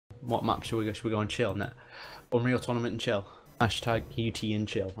What map should we go? Should we go on chill? Net Unreal Tournament and chill. Hashtag UT and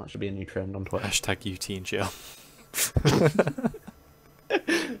chill. That should be a new trend on Twitter. Hashtag UT and chill.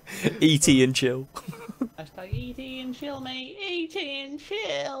 ET and chill. Hashtag ET and chill, mate. ET and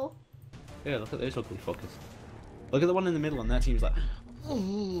chill. Yeah, look at those ugly fuckers. Look at the one in the middle, and their team's like,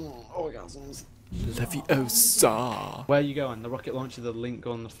 orgasms. Leviosa. Where are you going? The rocket launcher, the link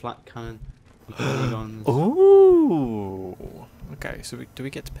gun, the flat cannon. Guns. Ooh. Okay, so do we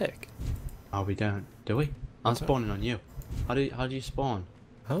get to pick? Oh, we don't. Do we? I'm spawning on you. How do you spawn?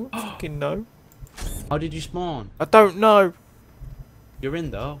 I don't fucking know. How did you spawn? I don't know. You're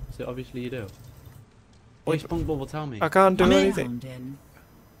in though, so obviously you do. Boy, Spunk Bubble, tell me. I can't do I'm anything. In.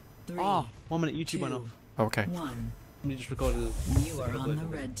 3, Oh, 1 minute YouTube went off. Okay. 1. Let me just record it. You are on the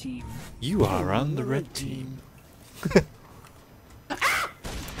red team. You are on the red team.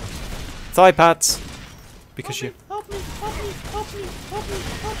 Thigh pads. Because you. Help me, help me, help me, help me,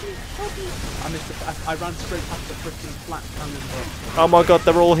 help me, help me. I ran straight past the freaking flat cannon, bro. Oh my god,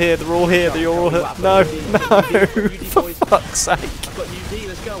 they're all here. They're all here. They're all here. No, no. For fuck's sake. I've got UD,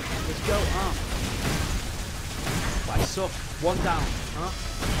 let's go. Let's go, But I suck. 1 down, huh?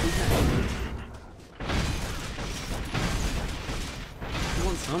 Who's next? You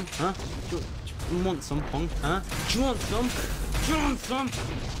want some, huh? Do you want some, punk, huh? Do you want some? Do you want some?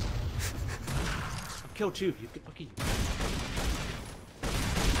 I've killed 2 of you, get fucking.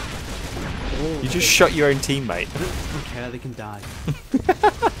 You just shot your own teammate. I don't care, they can die.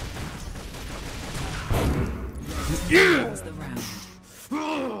 Wins the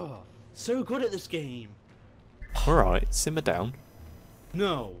round. So good at this game. Alright, simmer down.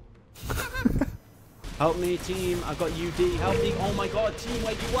 No. Help me, team. I've got UD. Help me. Oh my god, team,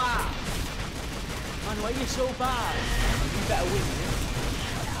 where you are? Man, why are you so bad? You better win this.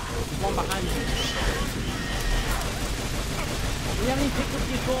 There's one behind you. You haven't picked up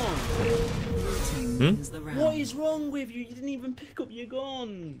your gun. Team wins the round. What is wrong with you? You didn't even pick up your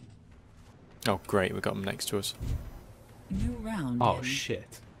gun. Oh great, we got them next to us. New round. Oh in.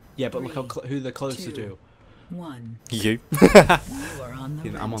 shit. Yeah, but look how who they're closer 2, to. 1. You. You are on the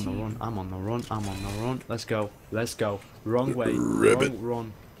red I'm on the team. run. I'm on the run. I'm on the run. Let's go. Let's go. Wrong way. Ribbit.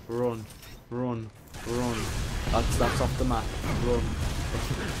 Run. Run. Run. Run. That's off the map. Run.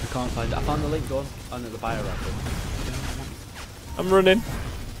 I can't find it. I found the link gun. Oh no, the bioreactor. I'm running.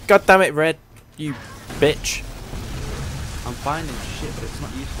 God damn it, Red. You bitch. I'm finding shit, but it's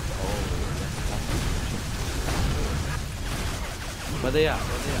not useful. Oh. Where they at?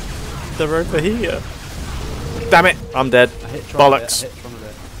 Where they at? They're over here. Damn it, I'm dead. I hit Tron Bollocks. A bit. I hit Tron a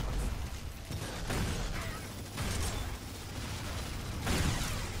bit.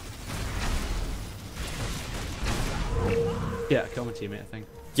 Yeah, kill my teammate, I think.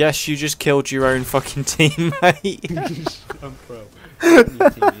 Yes, you just killed your own fucking teammate. I'm pro. Who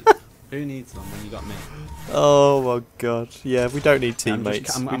needs teammates? Who needs them when you got me? Oh my god. Yeah, we don't need I'm just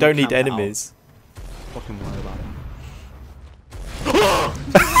teammates. I'm We don't need camping out. enemies. Fucking worry about it.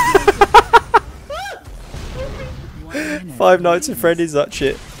 One minute 5 Nights at remains. Freddy's, that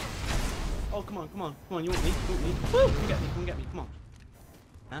shit. Oh, come on, come on, come on, you want me? You want me? Woo! Come get me, come get me, come on.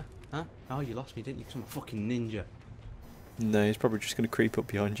 Huh? Huh? Oh, you lost me, didn't you? Because I'm a fucking ninja. No, he's probably just going to creep up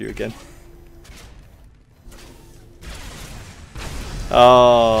behind you again.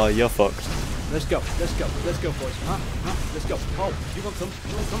 Oh, you're fucked. Let's go, let's go, let's go, boys. Huh? Huh? Let's go. Oh, you want some?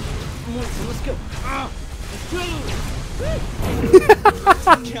 You want some? You want some? Let's go. Ah! Let's go!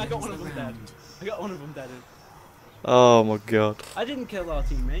 Yeah, I got one of them dead. I got one of them dead. Oh my god. I didn't kill our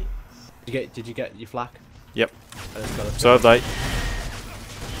teammate. Did you get your flak? Yep. Let's go, let's So go. have they.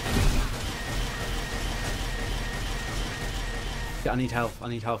 Yeah, I need health. I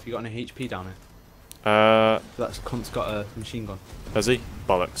need health. You got any HP down here? That cunt's got a machine gun. Has he?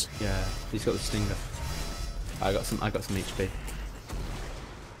 Bollocks. Yeah, he's got the stinger. I got some HP.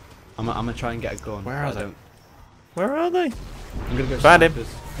 I'm gonna try and get a gun. Where but are I they? don't- Where are they? I'm gonna go Found him.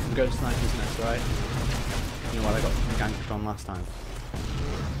 snipers. I'm going to snipers next, right? You know what? I got ganked on last time.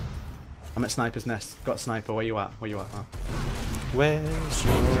 I'm at sniper's nest. Got a sniper. Where you at? Where you at? Oh, Where's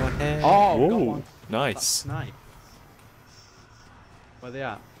your head? Oh, we got Whoa, one. nice. Snipe. Where they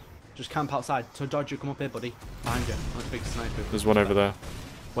at? Just camp outside. So Dodger, come up here, buddy. Behind you. That's a big sniper. There's one over there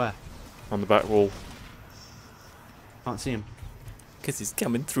Where? on the back wall. Can't see him. Because he's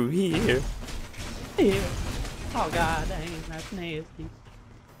coming through here. Here. Oh god, dang, that's nasty.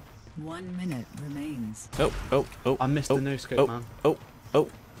 1 minute remains. Oh, oh, oh. I missed oh, the no scope, oh, man. Oh, oh,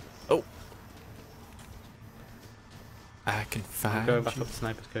 oh. I can I'm find going back you. up to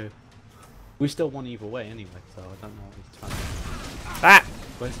Sniper's Cove. We still won either way anyway, so I don't know what he's trying to do. Ah!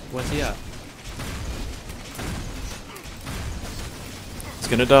 Where's he at?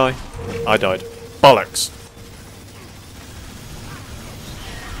 gonna die. I died. Bollocks.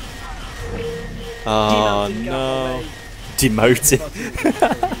 Oh Didn't get out no. of Demoted. the way. 30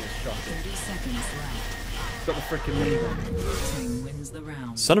 seconds left. Got the frickin' minigun. Blue team wins the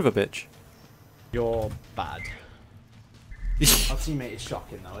round. Son of a bitch. You're bad. Our teammate is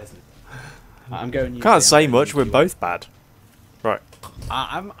shocking though, isn't it? I'm going. UD, Can't say I'm much, we're UD. both bad. Right.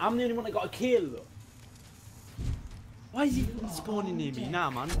 I'm the only one that got a kill. Why is he spawning near me? Nah,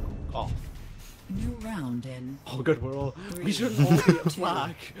 man. Oh. New round in. Oh, good. We're all. We 3, shouldn't all be at 2,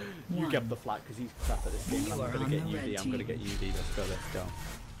 flag. You 1. get the flag because he's crap at this game. You I'm are gonna on get the UD. red I'm gonna get team. UD. Let's go. Let's go.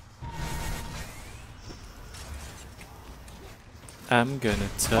 I'm gonna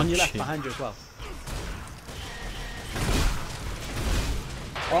touch On your left, you. behind you as well.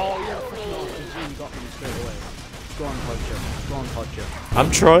 Oh, you're a freaking RPG. You got me straight away. Go on, Podger. Go on, Podger. I'm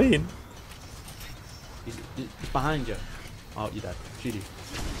trying. He's behind you. Oh, you're dead. GD.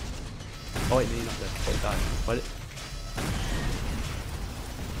 Oh wait, no, you're not dead. Oh, he died. Why did...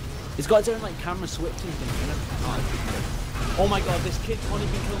 He's got his own like camera switching thing. You know? Oh my god, this kid can't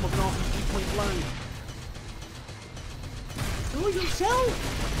even kill him with an RPG point blank. Do it yourself!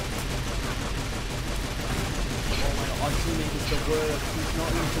 Oh my god, our teammate is the worst. He's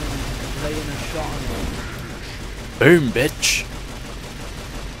not even laying a shot on him. Boom, bitch.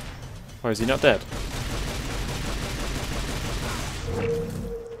 Why is he not dead?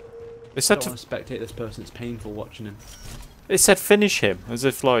 It I said don't to, want to spectate this person. It's painful watching him. it said finish him, as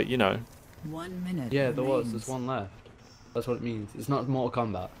if like, you know. 1 minute. Yeah, there was. remains. There's one left. That's what it means. It's not Mortal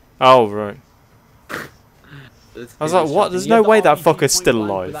Kombat. Oh right. It's I was like, what? shocking. There's You had no the way that RPG fucker's point still blank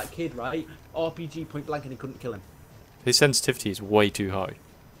alive. with that kid, right? RPG point blank and he couldn't kill him. His sensitivity is way too high.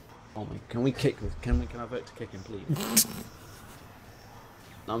 Oh my! Can we kick this? Can I vote to kick him, please?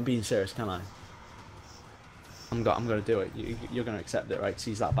 No, I'm being serious. Can I? I'm gonna do it. You're gonna accept it, right? 'Cause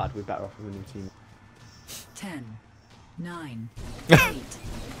he's that bad. We're better off with a new team. 10, 9, 8,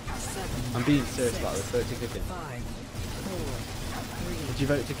 7. I'm being serious about this. Vote to kick him. 5, 4, 3, Did you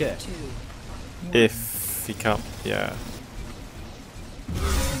vote to kick? 2, 1. If he can't, yeah. Blue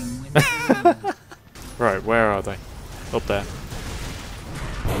team wins the round. Right, where are they? Up there.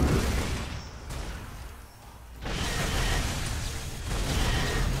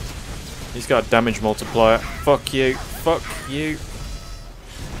 He's got a damage multiplier. Fuck you. Fuck you.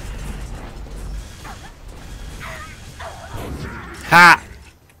 Ha!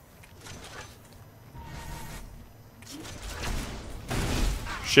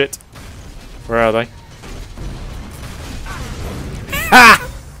 Shit. Where are they? Ha!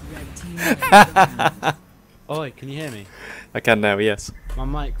 Red team wins the round. Oi, can you hear me? I can now, yes. My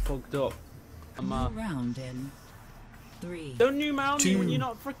mic fogged up. I'm New round in. 3. Don't new mount me when 2, you're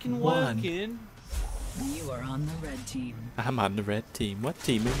not freaking 1. working. You are on the red team. I'm on the red team. What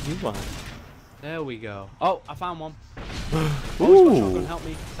team are you on? There we go. Oh, I found one. Oh, Ooh. help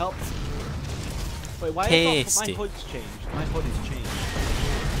me. Help. Wait, why Tasty. my hood's changed? My hood is changed.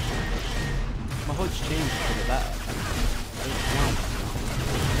 My hood's changed for the better.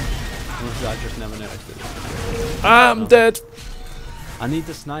 Honestly, I just never noticed it. I'm dead. I need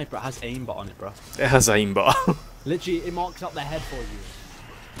the sniper. It has aimbot on it, bro. It has aimbot. Literally, it marks up the head for you.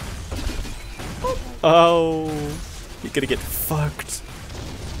 Oh, you're gonna get fucked.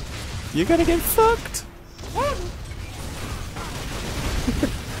 You're gonna get fucked.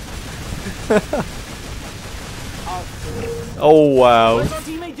 Oh wow. Where's our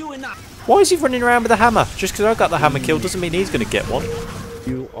teammate doing that? Why is he running around with a hammer? Just because I got the hammer kill doesn't mean he's gonna get one.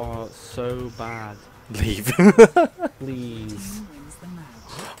 You are so bad. Leave. Please. Team wins the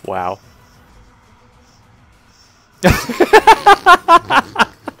match. Wow.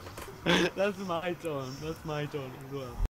 That's my turn. That's my turn as well.